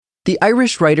The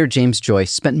Irish writer James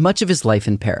Joyce spent much of his life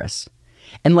in Paris,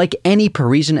 and like any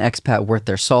Parisian expat worth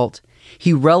their salt,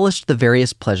 he relished the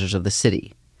various pleasures of the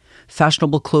city: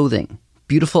 fashionable clothing,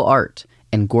 beautiful art,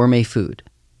 and gourmet food.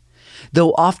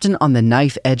 Though often on the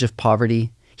knife edge of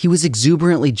poverty, he was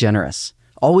exuberantly generous,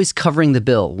 always covering the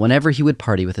bill whenever he would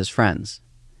party with his friends.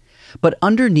 But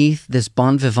underneath this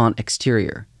bon vivant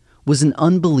exterior was an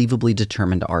unbelievably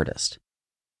determined artist.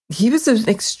 He was an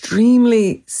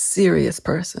extremely serious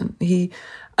person. He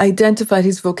identified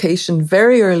his vocation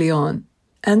very early on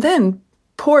and then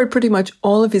poured pretty much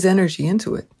all of his energy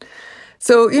into it.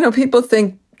 So, people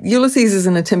think Ulysses is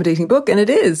an intimidating book, and it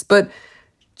is, but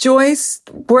Joyce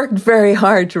worked very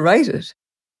hard to write it.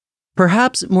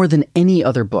 Perhaps more than any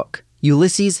other book,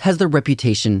 Ulysses has the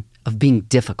reputation of being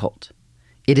difficult.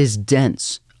 It is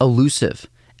dense, elusive,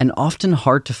 and often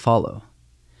hard to follow.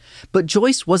 But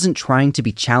Joyce wasn't trying to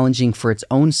be challenging for its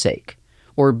own sake,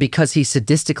 or because he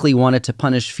sadistically wanted to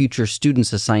punish future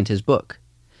students assigned his book.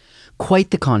 Quite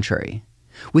the contrary.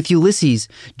 With Ulysses,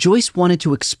 Joyce wanted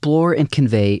to explore and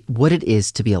convey what it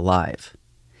is to be alive.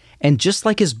 And just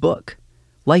like his book,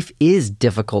 life is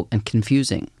difficult and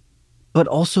confusing, but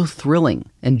also thrilling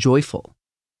and joyful.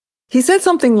 He said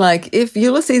something like, if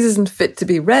Ulysses isn't fit to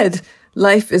be read,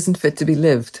 life isn't fit to be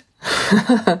lived.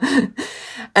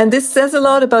 And this says a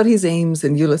lot about his aims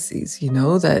in Ulysses,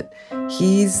 that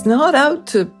he's not out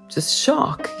to just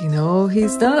shock,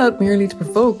 he's not out merely to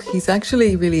provoke. He's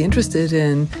actually really interested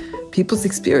in people's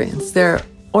experience, their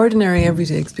ordinary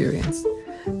everyday experience,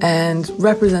 and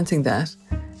representing that.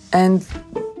 And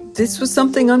this was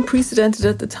something unprecedented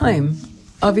at the time.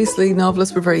 Obviously,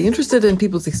 novelists were very interested in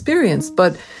people's experience,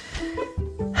 but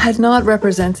had not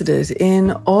represented it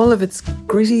in all of its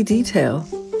gritty detail,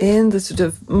 in the sort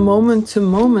of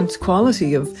moment-to-moment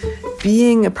quality of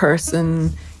being a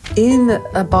person in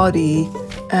a body,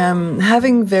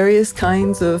 having various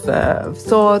kinds of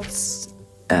thoughts,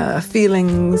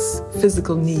 feelings,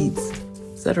 physical needs,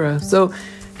 etc. So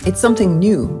it's something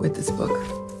new with this book.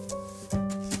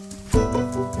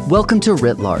 Welcome to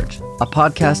Writ Large, a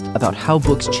podcast about how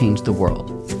books change the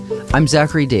world. I'm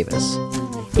Zachary Davis.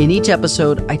 In each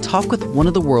episode, I talk with one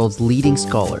of the world's leading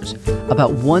scholars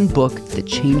about one book that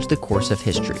changed the course of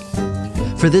history.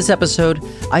 For this episode,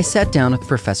 I sat down with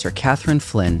Professor Catherine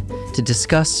Flynn to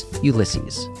discuss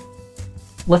Ulysses.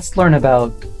 Let's learn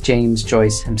about James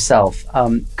Joyce himself.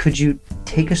 Could you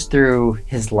take us through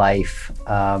his life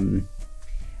and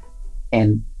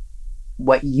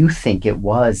what you think it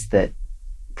was that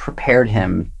prepared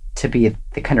him to be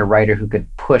the kind of writer who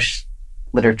could push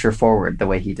literature forward the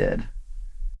way he did?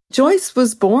 Joyce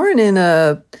was born in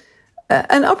an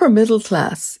upper middle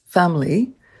class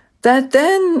family that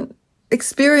then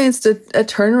experienced a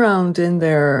turnaround in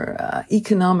their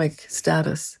economic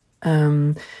status.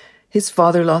 His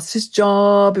father lost his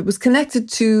job. It was connected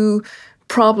to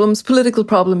political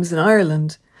problems in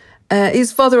Ireland.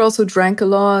 His father also drank a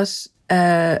lot,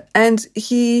 and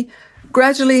he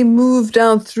gradually moved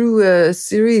down through a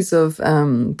series of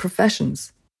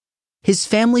professions. His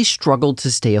family struggled to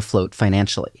stay afloat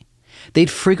financially. They'd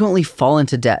frequently fall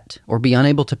into debt or be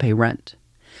unable to pay rent.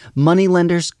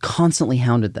 Moneylenders constantly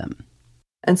hounded them.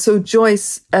 And so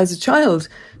Joyce, as a child,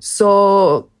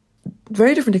 saw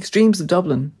very different extremes of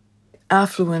Dublin: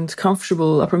 affluent,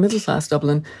 comfortable, upper-middle-class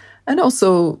Dublin, and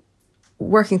also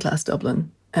working-class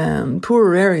Dublin,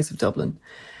 poorer areas of Dublin.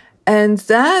 And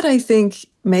that, I think,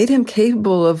 made him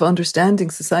capable of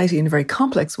understanding society in a very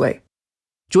complex way.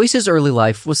 Joyce's early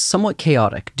life was somewhat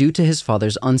chaotic due to his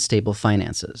father's unstable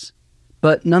finances.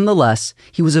 But nonetheless,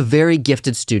 he was a very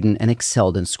gifted student and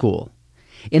excelled in school.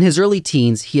 In his early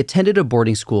teens, he attended a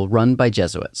boarding school run by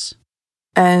Jesuits.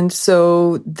 And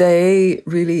so they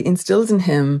really instilled in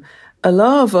him a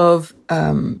love of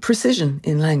precision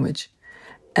in language,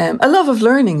 a love of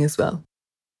learning as well.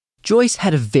 Joyce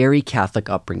had a very Catholic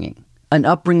upbringing, an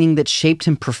upbringing that shaped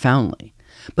him profoundly,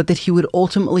 but that he would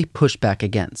ultimately push back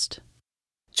against.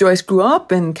 Joyce grew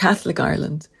up in Catholic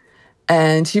Ireland,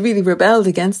 and he really rebelled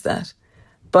against that.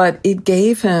 But it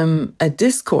gave him a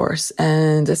discourse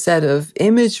and a set of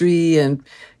imagery and,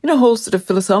 a whole sort of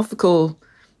philosophical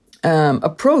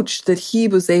approach that he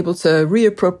was able to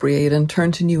reappropriate and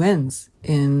turn to new ends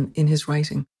in his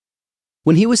writing.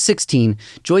 When he was 16,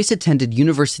 Joyce attended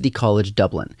University College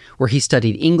Dublin, where he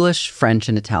studied English, French,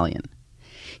 and Italian.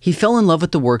 He fell in love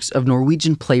with the works of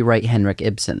Norwegian playwright Henrik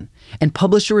Ibsen and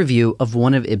published a review of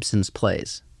one of Ibsen's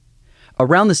plays.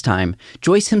 Around this time,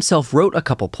 Joyce himself wrote a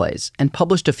couple plays and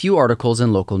published a few articles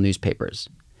in local newspapers.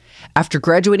 After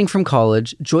graduating from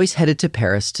college, Joyce headed to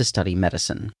Paris to study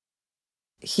medicine.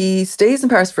 He stays in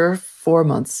Paris for 4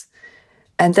 months,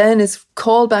 and then is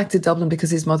called back to Dublin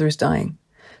because his mother is dying.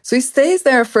 So he stays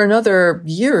there for another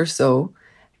year or so,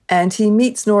 and he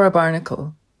meets Nora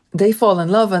Barnacle. They fall in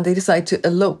love and they decide to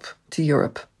elope to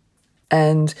Europe.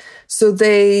 And so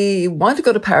they want to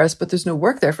go to Paris, but there's no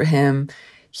work there for him.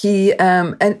 He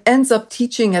and ends up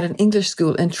teaching at an English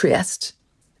school in Trieste,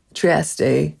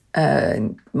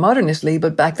 modern Italy,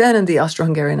 but back then in the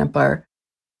Austro-Hungarian Empire.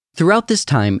 Throughout this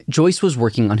time, Joyce was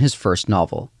working on his first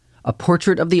novel, a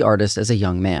portrait of the artist as a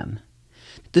young man.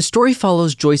 The story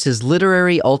follows Joyce's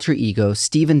literary alter ego,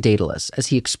 Stephen Dedalus, as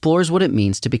he explores what it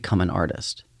means to become an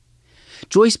artist.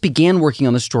 Joyce began working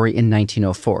on the story in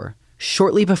 1904,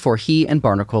 shortly before he and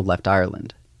Barnacle left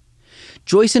Ireland.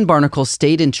 Joyce and Barnacle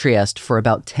stayed in Trieste for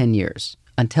about 10 years,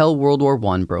 until World War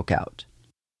I broke out.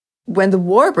 When the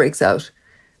war breaks out,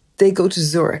 they go to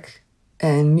Zurich,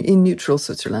 in neutral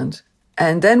Switzerland.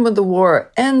 And then when the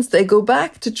war ends, they go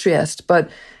back to Trieste, but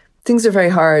things are very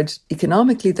hard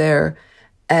economically there.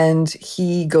 And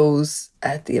he goes,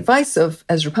 at the advice of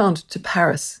Ezra Pound, to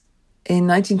Paris in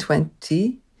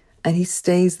 1920, and he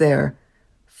stays there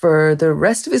for the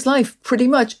rest of his life, pretty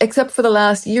much, except for the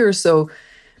last year or so,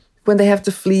 when they have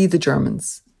to flee the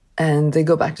Germans, and they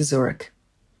go back to Zurich.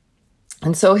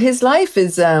 And so his life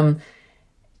is,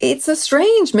 it's a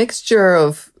strange mixture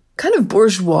of kind of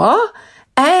bourgeois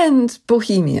and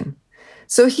bohemian.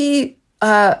 So he,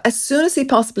 as soon as he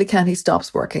possibly can, he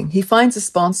stops working. He finds a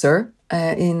sponsor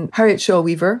in Harriet Shaw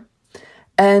Weaver,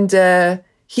 and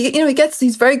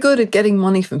he's very good at getting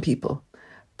money from people,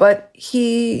 but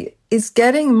he is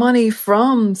getting money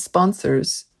from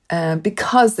sponsors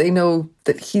because they know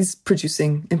that he's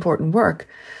producing important work.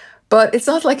 But it's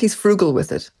not like he's frugal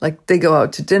with it. Like, they go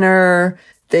out to dinner,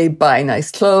 they buy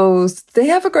nice clothes, they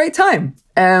have a great time.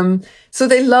 So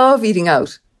they love eating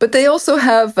out. But they also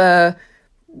have,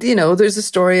 there's a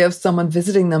story of someone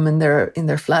visiting them in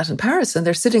their flat in Paris, and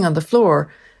they're sitting on the floor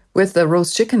with a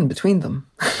roast chicken between them.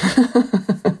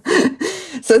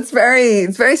 So it's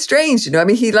very strange, I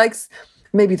mean, he likes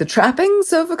maybe the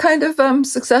trappings of a kind of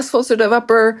successful sort of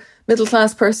upper middle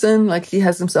class person. Like, he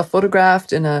has himself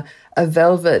photographed in a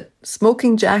velvet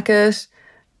smoking jacket,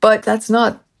 but that's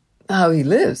not how he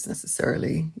lives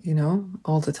necessarily,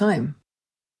 all the time.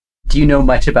 Do you know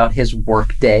much about his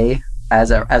work day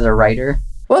as a writer?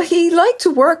 Well, he liked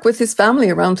to work with his family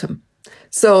around him.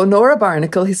 So Nora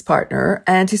Barnacle, his partner,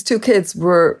 and his two kids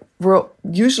were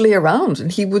usually around,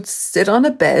 and he would sit on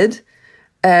a bed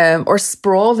or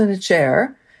sprawl in a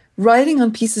chair, writing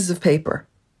on pieces of paper.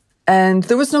 And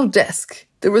there was no desk.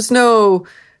 There was no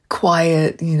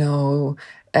quiet,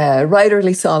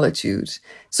 writerly solitude.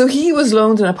 So he was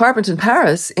loaned an apartment in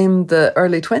Paris in the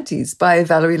early 1920s by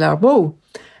Valérie Larbeau,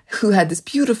 who had this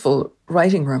beautiful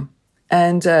writing room.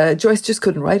 And Joyce just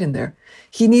couldn't write in there.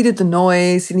 He needed the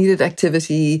noise. He needed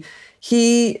activity.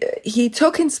 He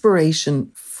took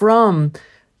inspiration from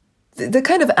the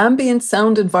kind of ambient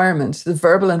sound environment, the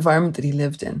verbal environment that he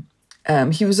lived in.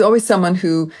 He was always someone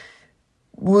who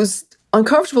was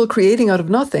uncomfortable creating out of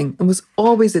nothing and was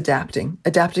always adapting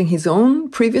his own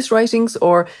previous writings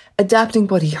or adapting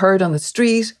what he heard on the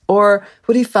street or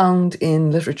what he found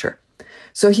in literature.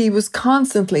 So he was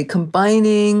constantly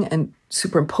combining and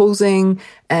superimposing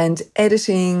and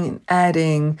editing and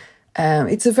adding.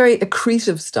 It's a very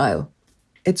accretive style.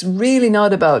 It's really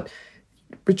not about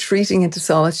retreating into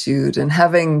solitude and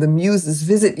having the muses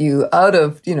visit you out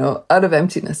of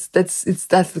emptiness. That's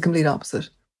the complete opposite.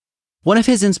 One of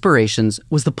his inspirations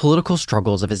was the political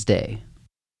struggles of his day.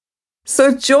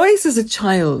 So Joyce, as a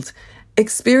child,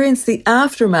 experienced the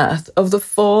aftermath of the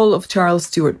fall of Charles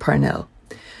Stewart Parnell.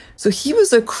 So he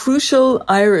was a crucial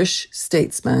Irish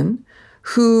statesman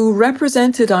who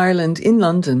represented Ireland in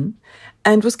London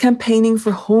and was campaigning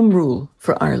for home rule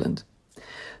for Ireland.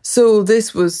 So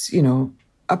this was,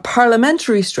 a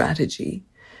parliamentary strategy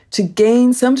to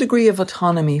gain some degree of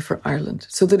autonomy for Ireland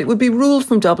so that it would be ruled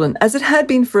from Dublin, as it had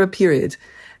been for a period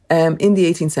in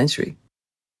the 18th century.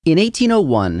 In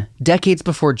 1801, decades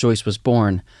before Joyce was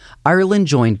born, Ireland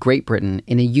joined Great Britain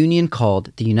in a union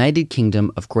called the United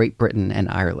Kingdom of Great Britain and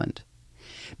Ireland.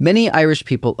 Many Irish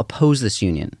people opposed this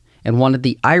union and wanted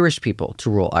the Irish people to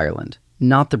rule Ireland,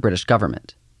 not the British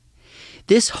government.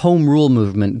 This home rule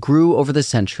movement grew over the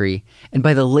century, and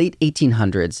by the late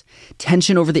 1800s,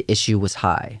 tension over the issue was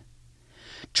high.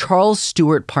 Charles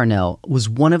Stewart Parnell was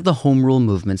one of the home rule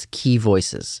movement's key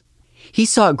voices. He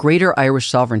sought greater Irish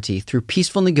sovereignty through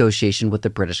peaceful negotiation with the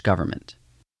British government.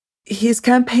 His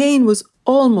campaign was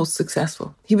almost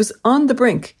successful. He was on the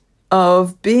brink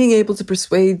of being able to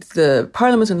persuade the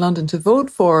Parliament in London to vote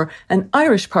for an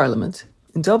Irish Parliament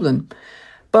in Dublin.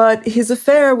 But his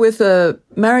affair with a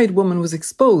married woman was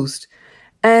exposed,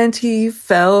 and he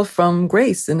fell from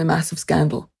grace in a massive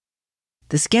scandal.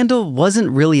 The scandal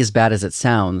wasn't really as bad as it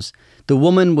sounds. The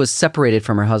woman was separated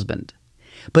from her husband.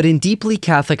 But in deeply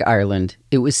Catholic Ireland,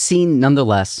 it was seen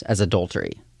nonetheless as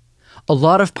adultery. A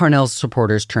lot of Parnell's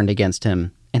supporters turned against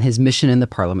him, and his mission in the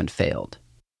Parliament failed.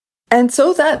 And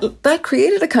so that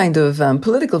created a kind of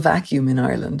political vacuum in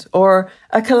Ireland, or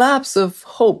a collapse of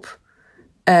hope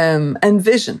and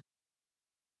vision.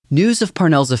 News of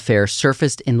Parnell's affair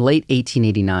surfaced in late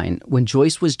 1889 when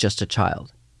Joyce was just a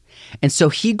child. And so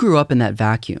he grew up in that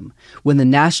vacuum, when the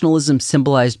nationalism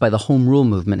symbolized by the Home Rule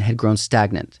movement had grown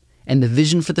stagnant, and the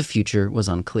vision for the future was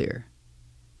unclear.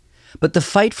 But the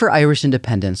fight for Irish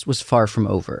independence was far from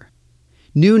over.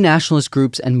 New nationalist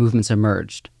groups and movements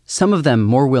emerged, some of them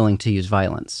more willing to use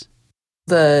violence.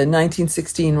 The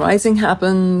 1916 Rising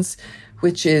happens,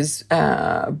 which is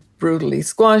brutally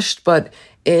squashed, but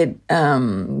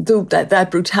that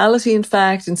brutality, in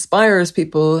fact, inspires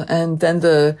people, and then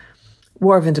the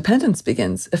War of Independence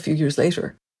begins a few years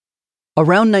later.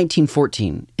 Around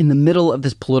 1914, in the middle of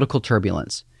this political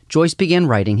turbulence, Joyce began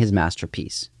writing his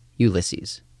masterpiece,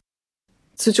 Ulysses.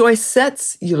 So Joyce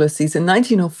sets Ulysses in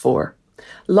 1904,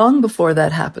 long before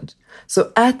that happened.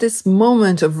 So at this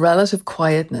moment of relative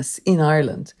quietness in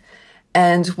Ireland.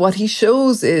 And what he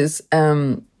shows is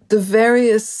the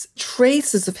various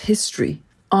traces of history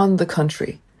on the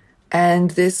country,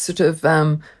 and this sort of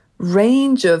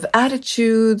range of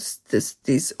attitudes,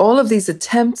 all of these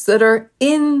attempts that are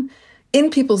in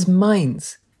people's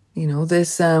minds. You know,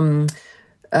 these kind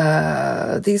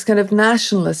of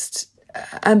nationalist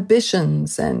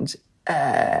ambitions and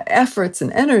efforts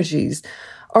and energies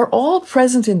are all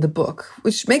present in the book,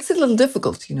 which makes it a little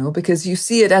difficult, you know, because you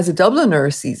see it as a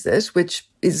Dubliner sees it, which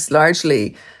is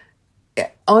largely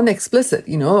unexplicit.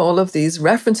 You know, all of these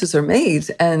references are made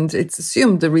and it's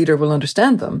assumed the reader will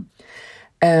understand them.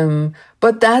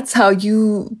 But that's how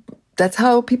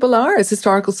people are as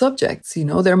historical subjects. You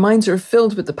know, their minds are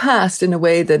filled with the past in a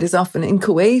way that is often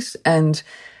inchoate and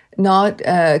not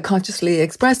consciously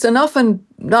expressed, and often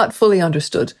not fully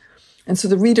understood. And so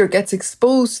the reader gets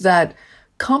exposed to that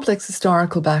complex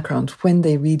historical background when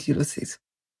they read Ulysses.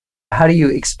 How do you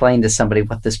explain to somebody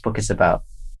what this book is about?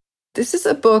 This is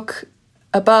a book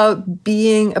about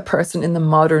being a person in the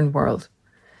modern world,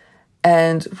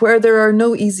 and where there are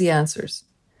no easy answers.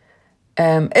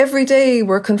 Every day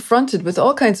we're confronted with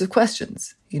all kinds of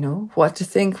questions, you know, what to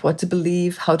think, what to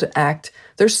believe, how to act.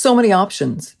 There's so many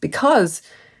options because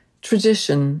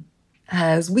tradition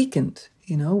has weakened.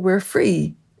 You know, we're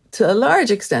free to a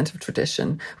large extent of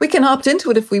tradition. We can opt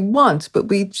into it if we want,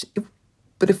 but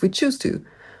if we choose to.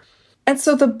 And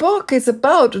so the book is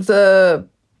about the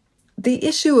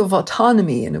issue of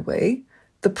autonomy in a way,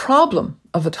 the problem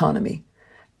of autonomy.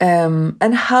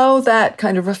 And how that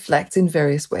kind of reflects in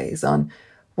various ways on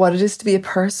what it is to be a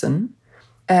person,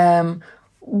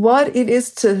 what it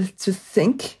is to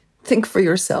think for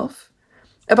yourself,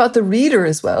 about the reader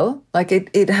as well. Like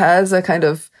it has a kind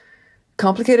of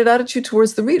complicated attitude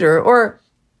towards the reader, or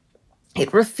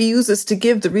it refuses to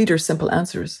give the reader simple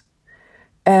answers.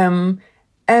 And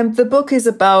the book is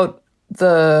about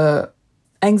the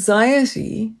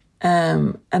anxiety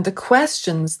and the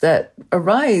questions that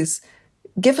arise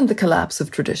given the collapse of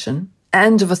tradition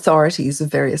and of authorities of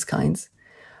various kinds,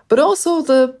 but also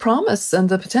the promise and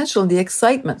the potential and the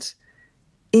excitement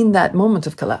in that moment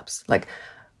of collapse. Like,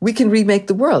 we can remake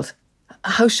the world.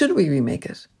 How should we remake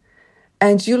it?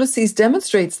 And Ulysses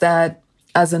demonstrates that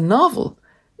as a novel,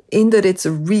 in that it's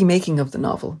a remaking of the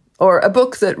novel, or a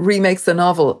book that remakes the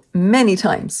novel many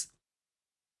times.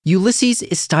 Ulysses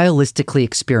is stylistically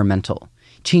experimental,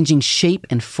 changing shape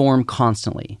and form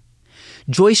constantly.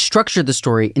 Joyce structured the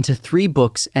story into 3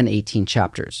 books and 18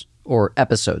 chapters, or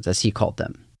episodes as he called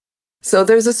them. So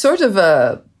there's a sort of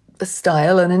a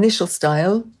style, an initial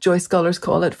style, Joyce scholars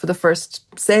call it, for the first,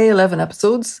 say, 11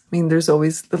 episodes. I mean, there's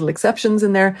always little exceptions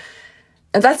in there.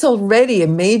 And that's already a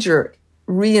major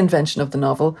reinvention of the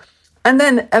novel. And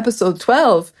then episode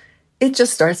 12, it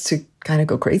just starts to kind of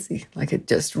go crazy. Like, it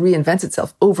just reinvents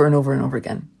itself over and over and over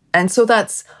again. And so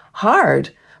that's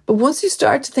hard. But once you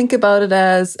start to think about it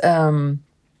as a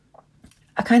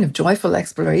kind of joyful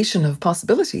exploration of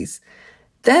possibilities,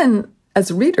 then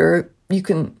as a reader, you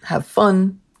can have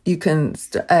fun. You can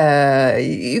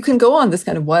go on this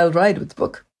kind of wild ride with the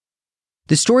book.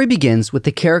 The story begins with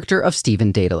the character of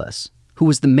Stephen Daedalus, who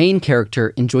was the main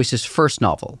character in Joyce's first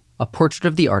novel, A Portrait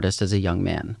of the Artist as a Young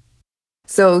Man.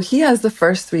 So he has the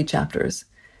first 3 chapters.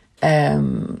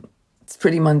 It's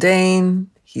pretty mundane.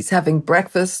 He's having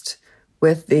breakfast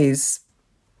with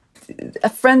a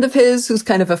friend of his who's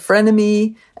kind of a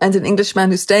frenemy, and an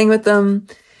Englishman who's staying with them.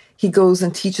 He goes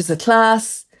and teaches a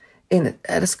class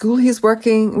at a school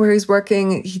where he's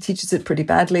working. He teaches it pretty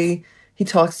badly. He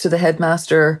talks to the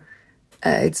headmaster.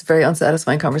 It's a very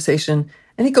unsatisfying conversation.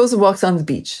 And he goes and walks on the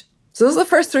beach. So those are the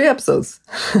first 3 episodes.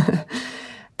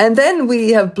 And then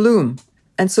we have Bloom.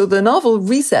 And so the novel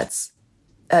resets.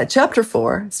 Chapter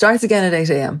 4 starts again at 8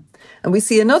 a.m. And we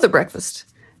see another breakfast.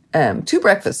 2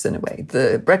 breakfasts in a way.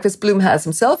 The breakfast Bloom has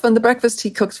himself and the breakfast he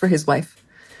cooks for his wife,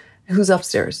 who's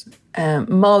upstairs,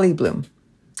 Molly Bloom.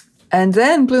 And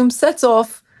then Bloom sets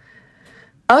off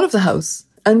out of the house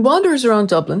and wanders around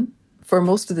Dublin for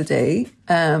most of the day,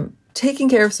 taking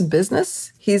care of some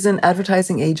business. He's an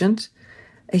advertising agent.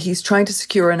 He's trying to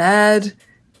secure an ad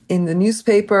in the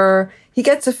newspaper. He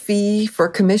gets a fee for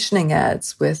commissioning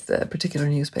ads with a particular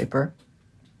newspaper.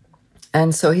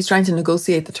 And so he's trying to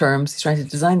negotiate the terms. He's trying to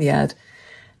design the ad.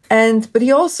 But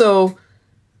he also,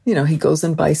 he goes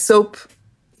and buys soap.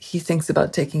 He thinks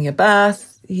about taking a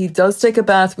bath. He does take a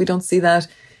bath. We don't see that.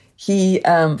 He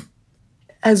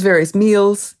has various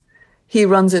meals. He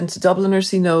runs into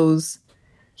Dubliners he knows.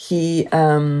 He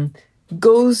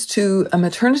goes to a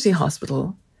maternity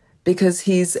hospital because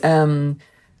he's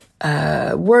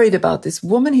worried about this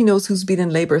woman he knows who's been in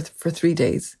labour for 3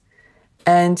 days.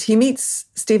 And he meets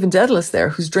Stephen Dedalus there,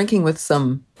 who's drinking with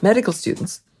some medical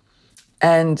students.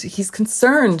 And he's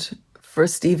concerned for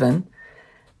Stephen.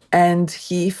 And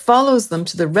he follows them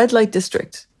to the red light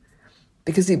district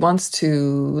because he wants to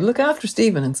look after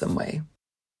Stephen in some way.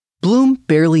 Bloom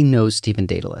barely knows Stephen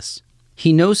Dedalus.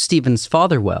 He knows Stephen's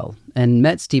father well and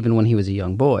met Stephen when he was a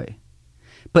young boy.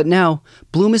 But now,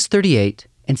 Bloom is 38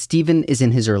 and Stephen is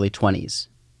in his early 20s.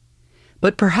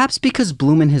 But perhaps because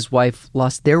Bloom and his wife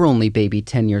lost their only baby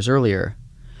 10 years earlier,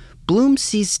 Bloom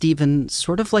sees Stephen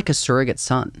sort of like a surrogate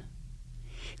son.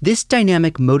 This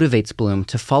dynamic motivates Bloom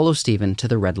to follow Stephen to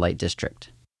the red light district.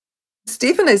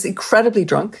 Stephen is incredibly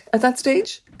drunk at that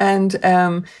stage,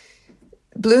 and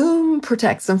Bloom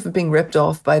protects him from being ripped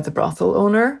off by the brothel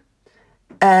owner.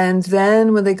 And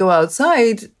then when they go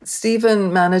outside,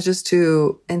 Stephen manages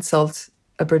to insult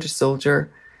a British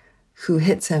soldier who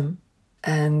hits him,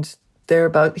 and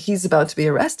he's about to be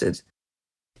arrested.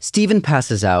 Stephen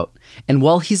passes out, and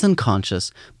while he's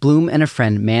unconscious, Bloom and a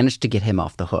friend manage to get him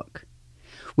off the hook.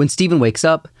 When Stephen wakes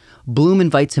up, Bloom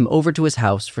invites him over to his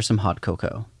house for some hot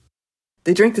cocoa.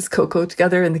 They drink this cocoa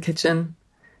together in the kitchen.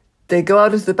 They go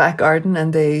out into the back garden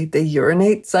and they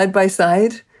urinate side by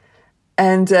side.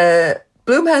 And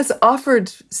Bloom has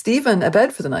offered Stephen a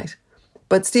bed for the night,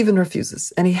 but Stephen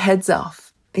refuses and he heads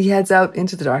off. He heads out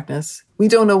into the darkness. We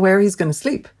don't know where he's going to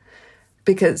sleep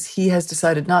because he has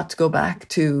decided not to go back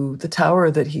to the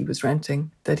tower that he was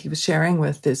renting, that he was sharing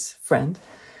with this friend.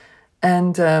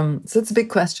 And so it's a big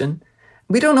question.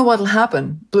 We don't know what will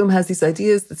happen. Bloom has these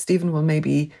ideas that Stephen will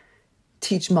maybe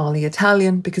teach Molly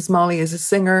Italian because Molly is a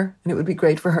singer and it would be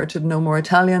great for her to know more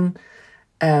Italian.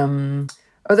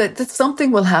 Or that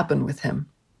something will happen with him.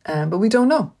 But we don't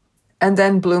know. And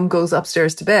then Bloom goes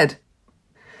upstairs to bed.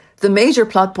 The major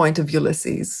plot point of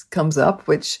Ulysses comes up,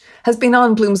 which has been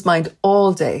on Bloom's mind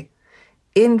all day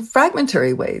in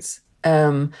fragmentary ways.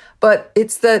 But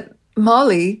it's that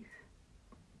Molly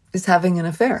is having an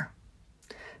affair.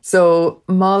 So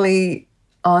Molly,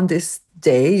 on this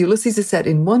day, Ulysses is set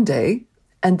in one day,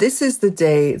 and this is the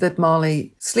day that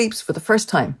Molly sleeps for the first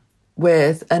time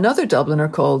with another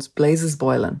Dubliner called Blazes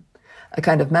Boylan, a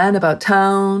kind of man about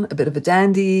town, a bit of a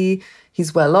dandy.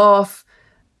 He's well off.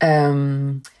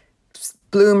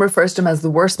 Bloom refers to him as the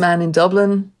worst man in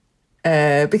Dublin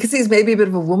because he's maybe a bit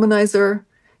of a womanizer.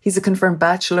 He's a confirmed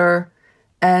bachelor.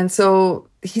 And so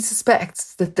he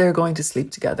suspects that they're going to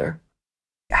sleep together.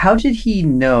 How did he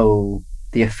know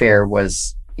the affair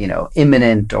was,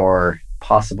 imminent or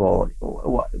possible?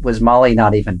 Was Molly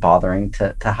not even bothering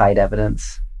to hide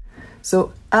evidence?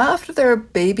 So after their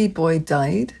baby boy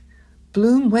died,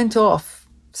 Bloom went off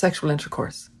sexual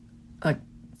intercourse, like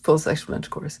full sexual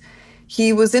intercourse.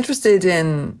 He was interested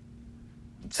in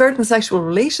certain sexual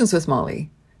relations with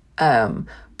Molly,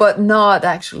 but not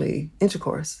actually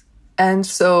intercourse. And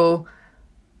so,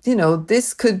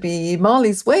 this could be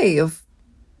Molly's way of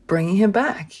bringing him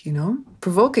back,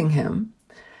 provoking him.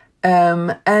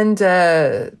 But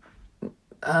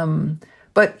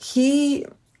he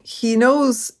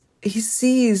knows, he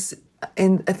sees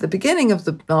at the beginning of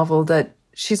the novel that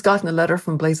she's gotten a letter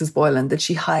from Blazes Boylan that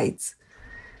she hides.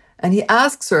 And he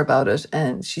asks her about it,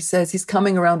 and she says he's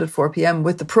coming around at 4 p.m.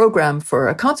 with the program for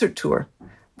a concert tour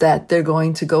that they're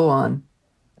going to go on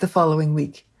the following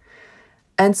week.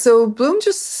 And so Bloom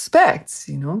just suspects,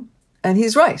 and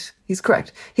he's right. He's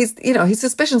correct. His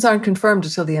suspicions aren't confirmed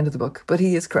until the end of the book, but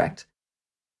he is correct.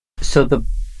 So the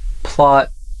plot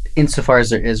insofar as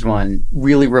there is one,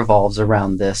 really revolves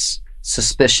around this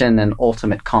suspicion and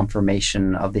ultimate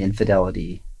confirmation of the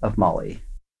infidelity of Molly.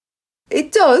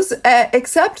 It does,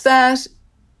 except that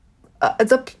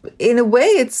in a way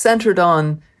it's centered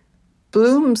on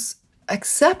Bloom's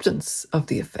acceptance of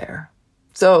the affair.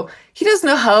 So he doesn't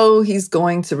know how he's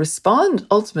going to respond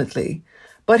ultimately,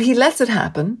 but he lets it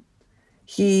happen.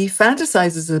 He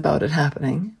fantasizes about it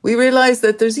happening. We realize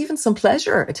that there's even some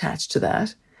pleasure attached to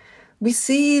that. We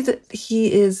see that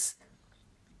he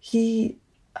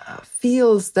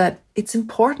feels that it's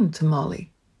important to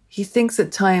Molly. He thinks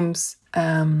at times,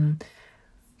 why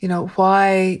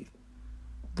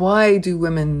do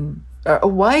women, or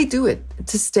why do it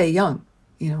to stay young?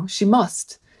 She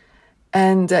must.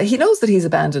 And he knows that he's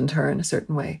abandoned her in a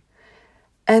certain way.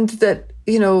 And that,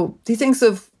 he thinks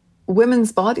of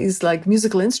women's bodies like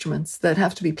musical instruments that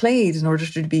have to be played in order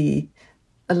to be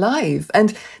alive.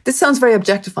 And this sounds very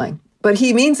objectifying, but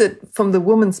he means it from the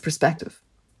woman's perspective.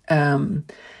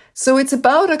 So it's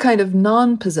about a kind of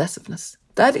non-possessiveness.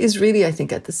 That is really, I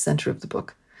think, at the center of the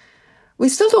book. We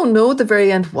still don't know at the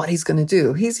very end what he's going to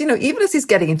do. He's, even as he's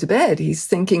getting into bed, he's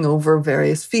thinking over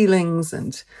various feelings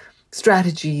and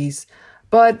strategies.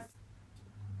 But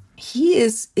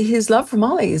his love for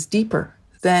Molly is deeper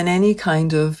than any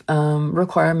kind of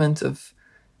requirement of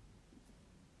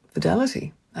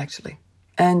fidelity, actually.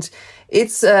 And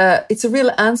it's a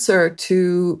real answer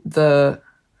to the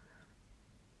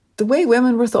way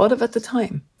women were thought of at the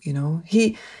time.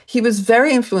 He was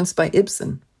very influenced by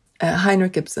Ibsen,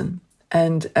 Heinrich Ibsen,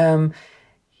 and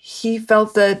he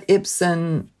felt that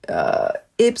Ibsen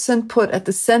put at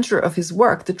the center of his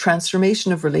work the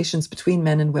transformation of relations between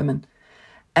men and women,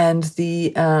 and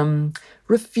the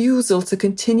refusal to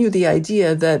continue the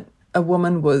idea that a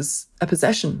woman was a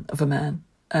possession of a man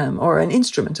or an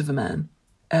instrument of a man.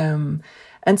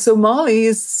 And so Molly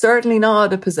is certainly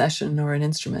not a possession or an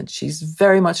instrument. She's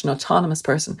very much an autonomous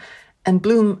person, and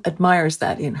Bloom admires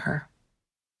that in her.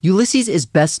 Ulysses is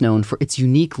best known for its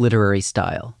unique literary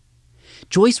style.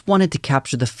 Joyce wanted to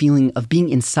capture the feeling of being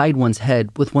inside one's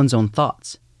head with one's own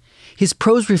thoughts. His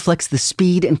prose reflects the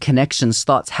speed and connections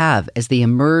thoughts have as they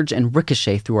emerge and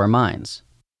ricochet through our minds.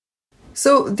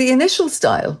 So the initial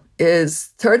style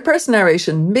is third-person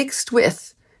narration mixed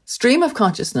with stream of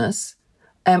consciousness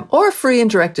or free and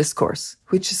direct discourse,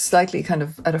 which is slightly kind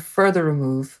of at a further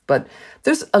remove. But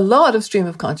there's a lot of stream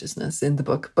of consciousness in the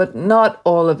book, but not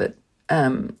all of it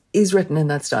is written in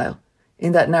that style,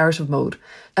 in that narrative mode.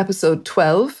 Episode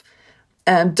 12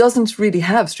 doesn't really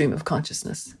have stream of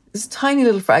consciousness. It's tiny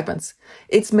little fragments.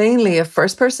 It's mainly a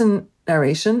first-person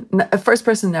narration, a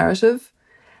first-person narrative,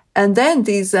 and then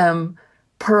these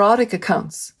parodic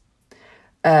accounts.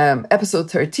 Episode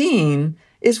 13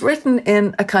 is written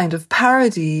in a kind of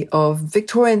parody of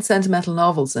Victorian sentimental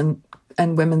novels and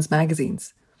women's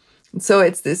magazines. And so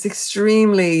it's this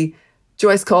extremely,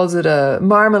 Joyce calls it a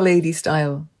marmalade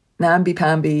style,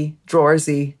 namby-pamby,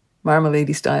 drawersy,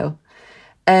 marmalade style.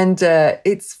 And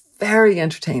it's very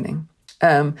entertaining.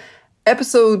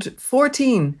 Episode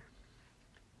 14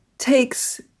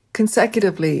 takes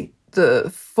consecutively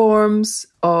the forms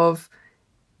of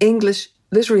English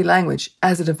literary language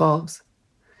as it evolves.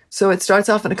 So it starts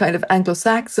off in a kind of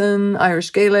Anglo-Saxon,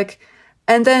 Irish Gaelic,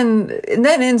 and then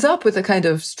ends up with a kind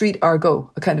of street argot,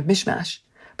 a kind of mishmash.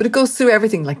 But it goes through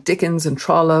everything like Dickens and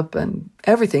Trollope and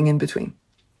everything in between.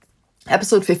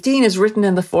 Episode 15 is written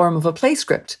in the form of a play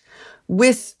script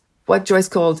with what Joyce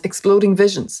called exploding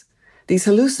visions, these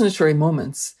hallucinatory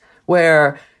moments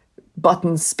where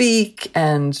buttons speak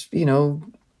and,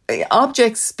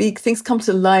 objects speak, things come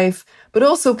to life, but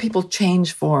also people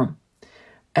change form.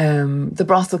 The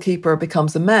brothel keeper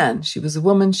becomes a man. She was a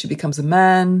woman, she becomes a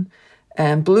man.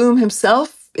 Bloom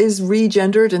himself is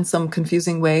regendered in some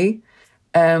confusing way.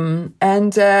 And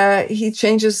he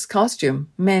changes costume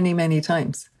many, many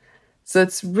times. So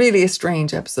it's really a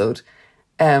strange episode.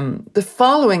 The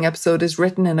following episode is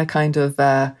written in a kind of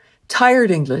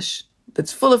tired English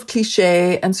that's full of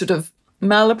cliche and sort of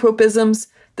malapropisms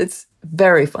that's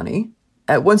very funny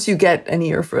once you get an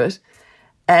ear for it.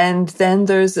 And then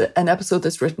there's an episode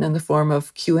that's written in the form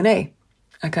of Q&A,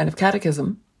 a kind of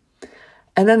catechism.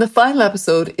 And then the final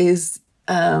episode is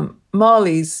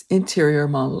Molly's interior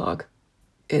monologue.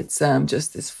 It's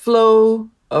just this flow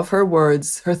of her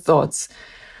words, her thoughts,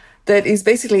 that is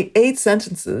basically 8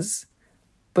 sentences,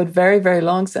 but very, very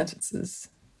long sentences.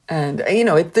 And,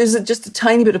 there's just a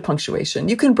tiny bit of punctuation.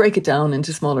 You can break it down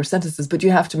into smaller sentences, but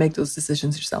you have to make those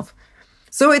decisions yourself.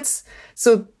 So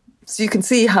you can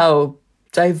see how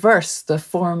diverse the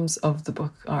forms of the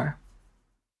book are.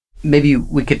 Maybe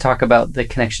we could talk about the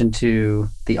connection to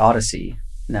the Odyssey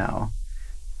now.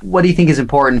 What do you think is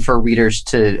important for readers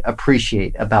to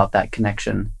appreciate about that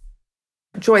connection?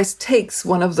 Joyce takes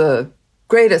one of the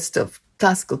greatest of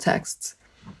classical texts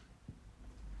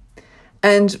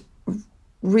and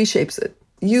reshapes it,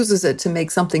 uses it to make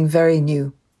something very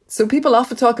new. So people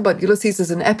often talk about Ulysses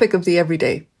as an epic of the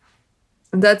everyday.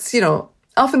 And that's,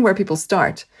 often where people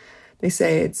start. They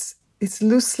say it's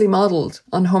loosely modeled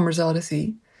on Homer's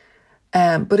Odyssey,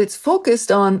 but it's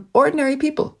focused on ordinary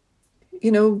people,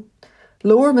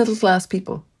 lower middle class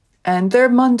people and their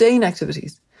mundane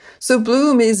activities. So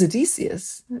Bloom is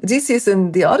Odysseus. Odysseus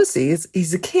in the Odyssey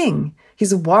he's a king.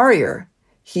 He's a warrior.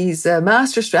 He's a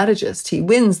master strategist. He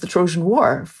wins the Trojan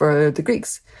War for the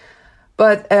Greeks.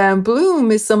 But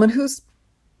Bloom is someone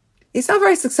he's not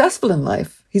very successful in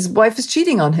life. His wife is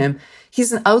cheating on him.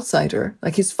 He's an outsider.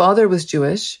 Like his father was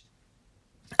Jewish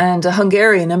and a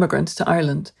Hungarian immigrant to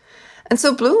Ireland. And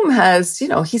so Bloom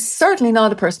he's certainly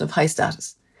not a person of high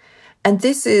status. And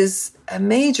this is a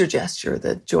major gesture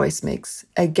that Joyce makes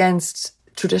against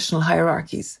traditional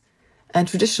hierarchies and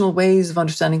traditional ways of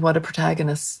understanding who a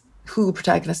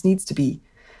protagonist needs to be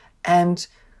and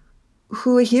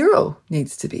who a hero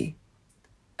needs to be.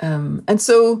 And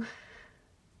so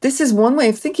this is one way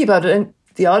of thinking about it. And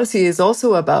the Odyssey is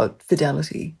also about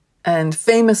fidelity. And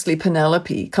famously,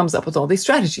 Penelope comes up with all these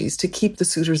strategies to keep the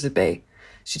suitors at bay.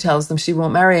 She tells them she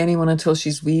won't marry anyone until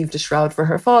she's weaved a shroud for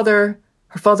her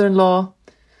father-in-law,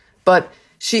 but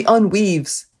she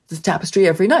unweaves the tapestry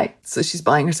every night. So she's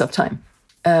buying herself time.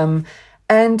 And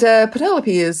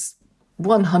Penelope is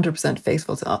 100%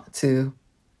 faithful to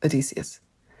Odysseus.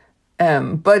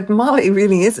 But Molly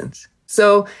really isn't.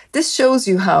 So this shows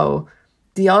you how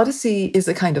the Odyssey is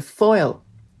a kind of foil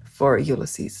for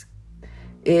Ulysses.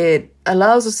 It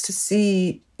allows us to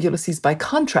see Ulysses by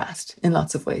contrast in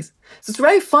lots of ways. So it's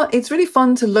very fun. It's really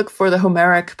fun to look for the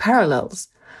Homeric parallels.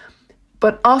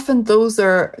 But often those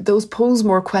pose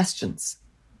more questions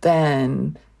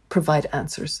than provide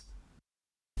answers.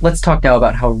 Let's talk now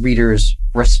about how readers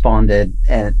responded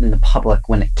in the public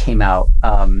when it came out.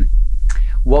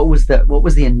 What was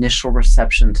the initial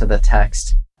reception to the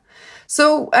text?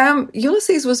 So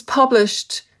Ulysses was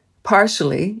published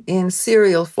partially in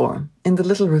serial form in the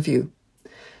Little Review.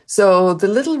 So the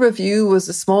Little Review was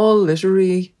a small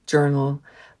literary journal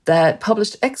that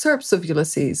published excerpts of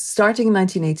Ulysses starting in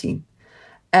 1918.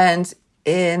 And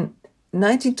in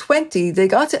 1920, they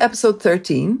got to episode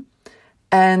 13,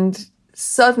 and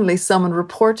suddenly someone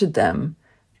reported the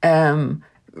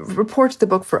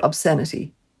book for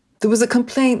obscenity. There was a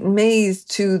complaint made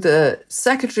to the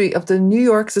secretary of the New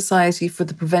York Society for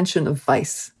the Prevention of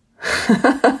Vice.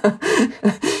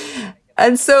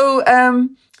 And so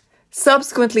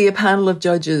subsequently, a panel of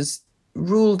judges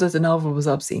ruled that the novel was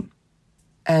obscene.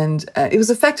 And it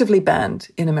was effectively banned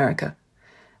in America.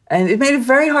 And it made it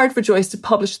very hard for Joyce to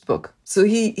publish the book. So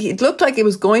it looked like it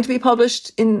was going to be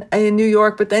published in New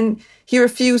York, but then he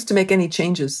refused to make any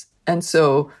changes. And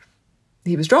so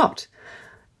he was dropped.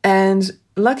 And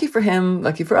lucky for him,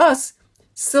 lucky for us,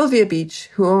 Sylvia Beach,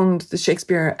 who owned the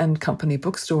Shakespeare and Company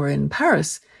bookstore in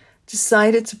Paris,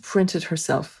 decided to print it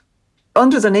herself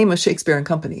under the name of Shakespeare and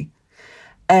Company.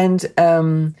 And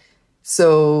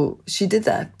so she did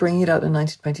that, bringing it out in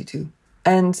 1922.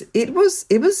 And it was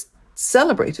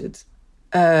celebrated.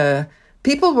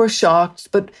 People were shocked,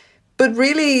 but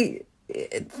really,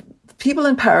 people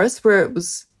in Paris, where it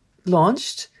was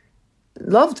launched,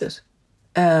 loved it.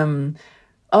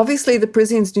 Obviously, the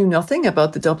Parisians knew nothing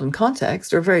about the Dublin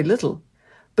context, or very little,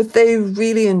 but they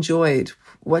really enjoyed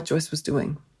what Joyce was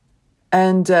doing.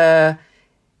 And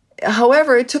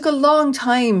however, it took a long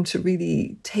time to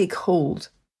really take hold.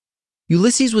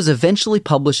 Ulysses was eventually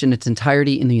published in its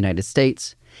entirety in the United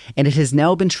States, and it has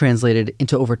now been translated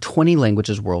into over 20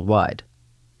 languages worldwide.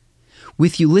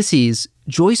 With Ulysses,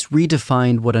 Joyce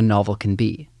redefined what a novel can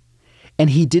be,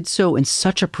 and he did so in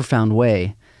such a profound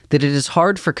way that it is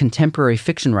hard for contemporary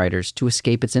fiction writers to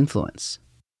escape its influence.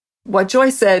 What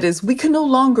Joyce said is, we can no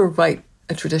longer write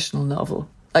a traditional novel.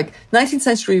 Like 19th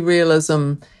century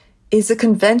realism is a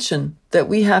convention that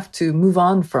we have to move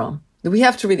on from, that we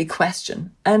have to really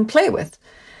question and play with.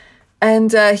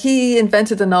 And he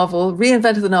reinvented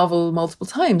the novel multiple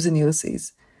times in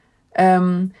Ulysses.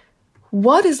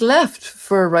 What is left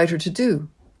for a writer to do?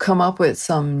 Come up with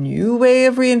some new way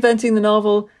of reinventing the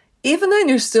novel? Even then,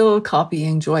 you're still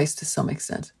copying Joyce to some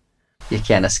extent. You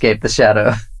can't escape the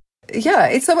shadow. Yeah,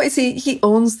 in some ways, he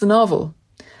owns the novel.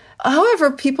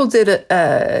 However, people did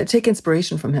take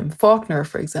inspiration from him. Faulkner,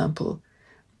 for example,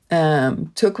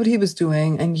 took what he was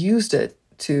doing and used it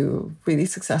to really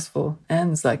successful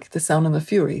ends like The Sound and the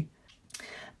Fury.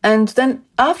 And then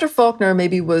after Faulkner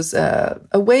maybe was a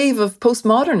wave of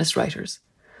postmodernist writers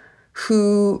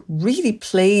who really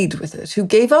played with it, who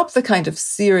gave up the kind of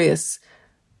serious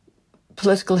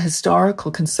political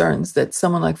historical concerns that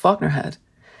someone like Faulkner had,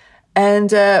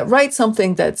 and write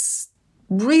something that's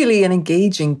really an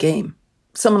engaging game.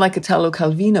 Someone like Italo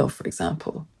Calvino, for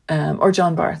example, or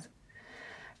John Barth.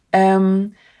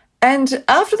 And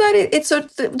after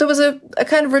that, there was a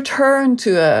kind of return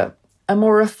to a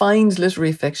more refined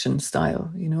literary fiction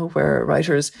style, where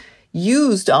writers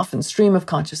used often stream of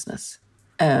consciousness.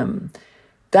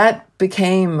 That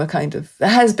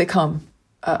has become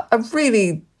a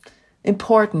really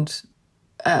important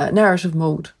narrative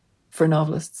mode for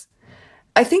novelists.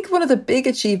 I think one of the big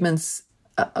achievements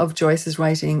of Joyce's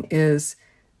writing is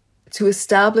to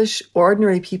establish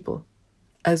ordinary people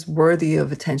as worthy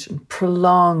of attention,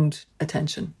 prolonged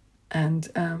attention, and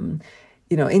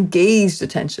engaged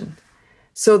attention,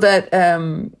 so that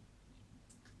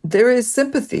there is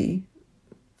sympathy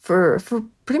for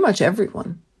pretty much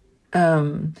everyone,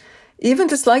 even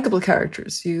dislikable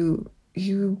characters. You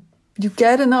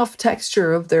get enough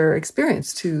texture of their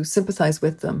experience to sympathize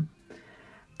with them,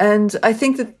 and I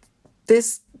think that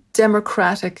this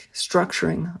democratic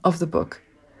structuring of the book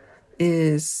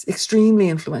is extremely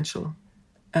influential.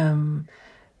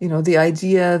 The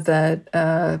idea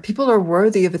that people are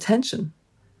worthy of attention.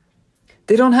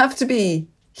 They don't have to be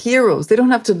heroes. They don't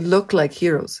have to look like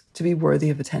heroes to be worthy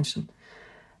of attention.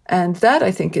 And that,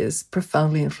 I think, is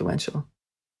profoundly influential.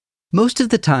 Most of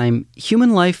the time,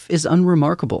 human life is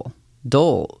unremarkable,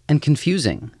 dull, and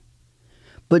confusing.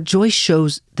 But Joyce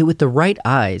shows that with the right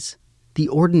eyes, the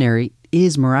ordinary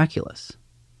is miraculous.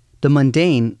 The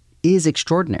mundane is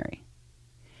extraordinary.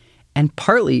 And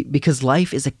partly because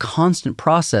life is a constant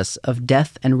process of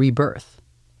death and rebirth.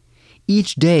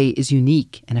 Each day is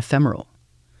unique and ephemeral.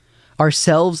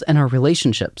 Ourselves and our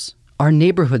relationships, our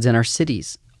neighborhoods and our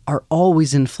cities are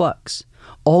always in flux,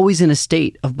 always in a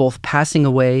state of both passing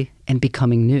away and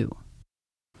becoming new.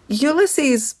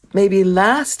 Ulysses' maybe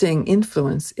lasting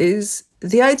influence is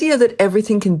the idea that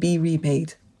everything can be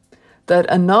remade, that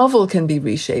a novel can be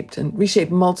reshaped and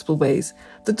reshaped multiple ways,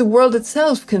 that the world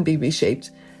itself can be reshaped,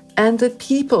 and that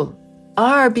people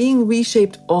are being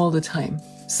reshaped all the time.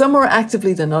 Some more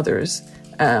actively than others.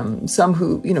 Some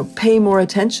who, pay more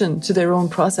attention to their own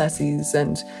processes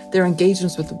and their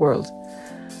engagements with the world.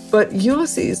 But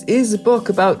Ulysses is a book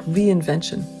about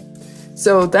reinvention.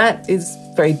 So that is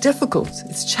very difficult.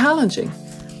 It's challenging,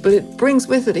 but it brings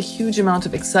with it a huge amount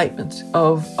of excitement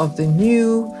of the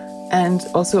new and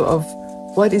also of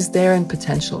what is there in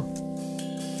potential.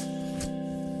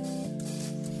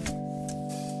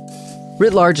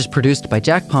 Writ Large is produced by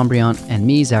Jack Pombriant and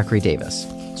me, Zachary Davis.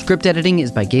 Script editing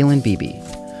is by Galen Beebe.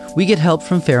 We get help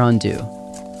from Farron Dew.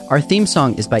 Our theme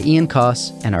song is by Ian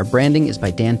Koss, and our branding is by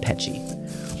Dan Pecci.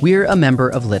 We're a member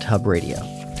of LitHub Radio.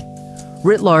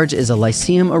 Writ Large is a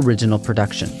Lyceum original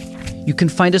production. You can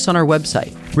find us on our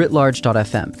website,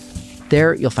 writlarge.fm.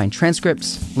 There, you'll find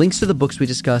transcripts, links to the books we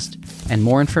discussed, and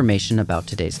more information about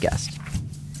today's guest.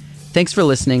 Thanks for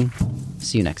listening.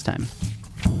 See you next time.